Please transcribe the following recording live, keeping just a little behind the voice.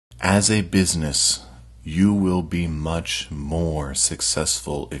As a business, you will be much more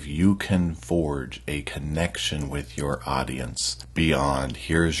successful if you can forge a connection with your audience beyond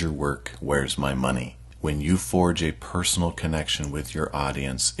here's your work, where's my money. When you forge a personal connection with your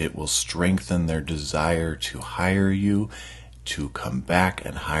audience, it will strengthen their desire to hire you, to come back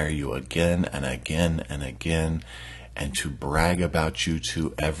and hire you again and again and again, and to brag about you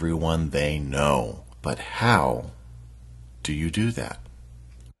to everyone they know. But how do you do that?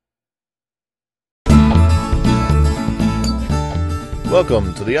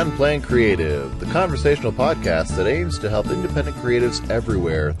 Welcome to The Unplanned Creative, the conversational podcast that aims to help independent creatives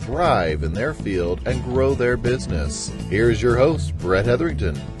everywhere thrive in their field and grow their business. Here's your host, Brett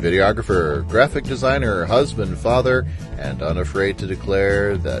Hetherington, videographer, graphic designer, husband, father, and unafraid to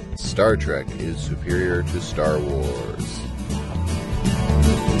declare that Star Trek is superior to Star Wars.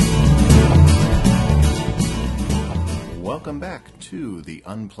 Welcome back to The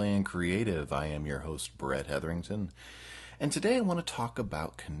Unplanned Creative. I am your host, Brett Hetherington. And today I want to talk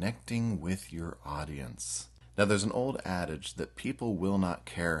about connecting with your audience. Now, there's an old adage that people will not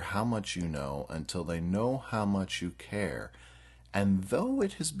care how much you know until they know how much you care. And though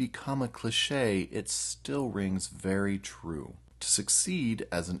it has become a cliche, it still rings very true. To succeed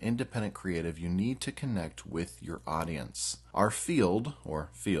as an independent creative, you need to connect with your audience. Our field, or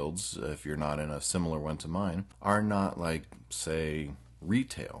fields, if you're not in a similar one to mine, are not like, say,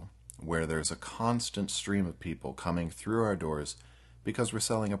 retail, where there's a constant stream of people coming through our doors because we're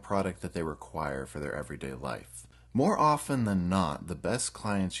selling a product that they require for their everyday life. More often than not, the best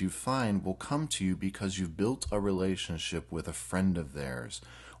clients you find will come to you because you've built a relationship with a friend of theirs,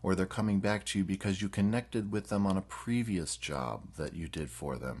 or they're coming back to you because you connected with them on a previous job that you did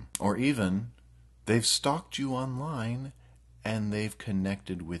for them, or even they've stalked you online and they've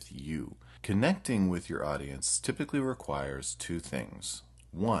connected with you. Connecting with your audience typically requires two things.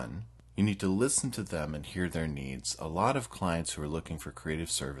 One, you need to listen to them and hear their needs. A lot of clients who are looking for creative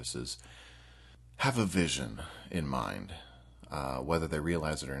services have a vision in mind, whether they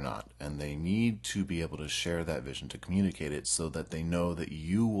realize it or not, and they need to be able to share that vision, to communicate it so that they know that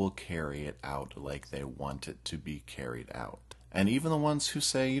you will carry it out like they want it to be carried out. And even the ones who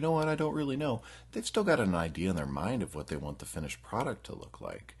say, you know what, I don't really know, they've still got an idea in their mind of what they want the finished product to look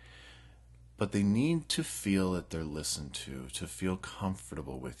like. But they need to feel that they're listened to feel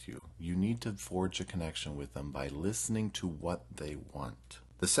comfortable with you. You need to forge a connection with them by listening to what they want.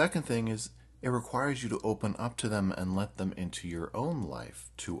 The second thing is it requires you to open up to them and let them into your own life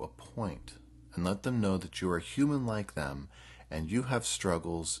to a point, and let them know that you are human like them and you have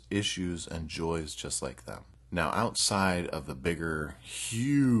struggles, issues, and joys just like them. Now, outside of the bigger,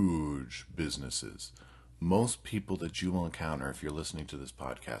 huge businesses, most people that you will encounter, if you're listening to this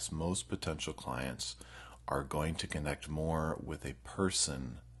podcast, most potential clients are going to connect more with a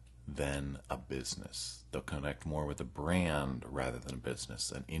person than a business. They'll connect more with a brand rather than a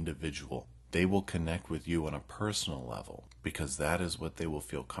business, an individual. They will connect with you on a personal level because that is what they will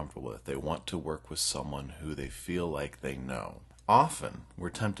feel comfortable with. They want to work with someone who they feel like they know. Often,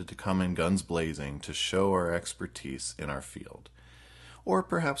 we're tempted to come in guns blazing to show our expertise in our field. Or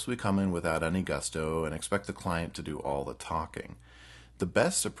perhaps we come in without any gusto and expect the client to do all the talking. The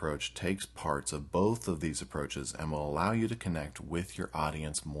best approach takes parts of both of these approaches and will allow you to connect with your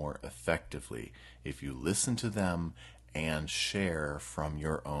audience more effectively if you listen to them and share from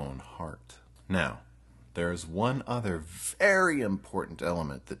your own heart. Now, there is one other very important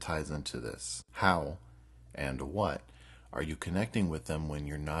element that ties into this. How and what are you connecting with them when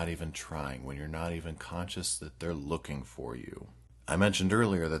you're not even trying, when you're not even conscious that they're looking for you? I mentioned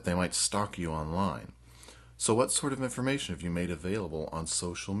earlier that they might stalk you online. So what sort of information have you made available on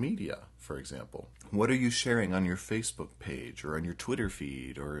social media, for example? What are you sharing on your Facebook page or on your Twitter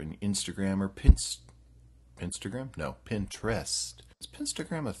feed or in Instagram or Pinterest? No, Pinterest. Is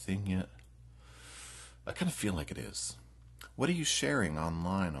Pinterest a thing yet? I kind of feel like it is. What are you sharing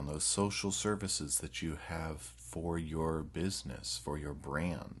online on those social services that you have for your business, for your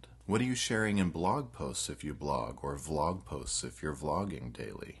brand? What are you sharing in blog posts if you blog, or vlog posts if you're vlogging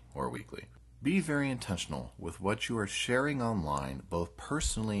daily or weekly? Be very intentional with what you are sharing online, both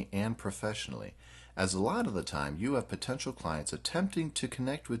personally and professionally, as a lot of the time you have potential clients attempting to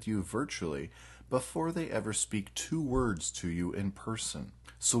connect with you virtually before they ever speak two words to you in person.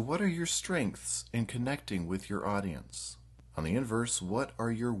 So what are your strengths in connecting with your audience? On the inverse, what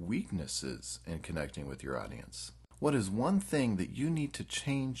are your weaknesses in connecting with your audience? What is one thing that you need to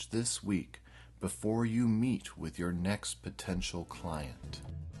change this week before you meet with your next potential client?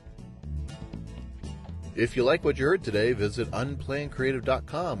 If you like what you heard today, visit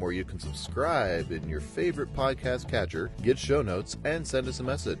unplannedcreative.com where you can subscribe in your favorite podcast catcher, get show notes, and send us a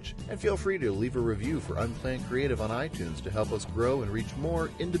message. And feel free to leave a review for Unplanned Creative on iTunes to help us grow and reach more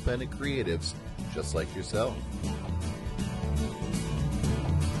independent creatives just like yourself.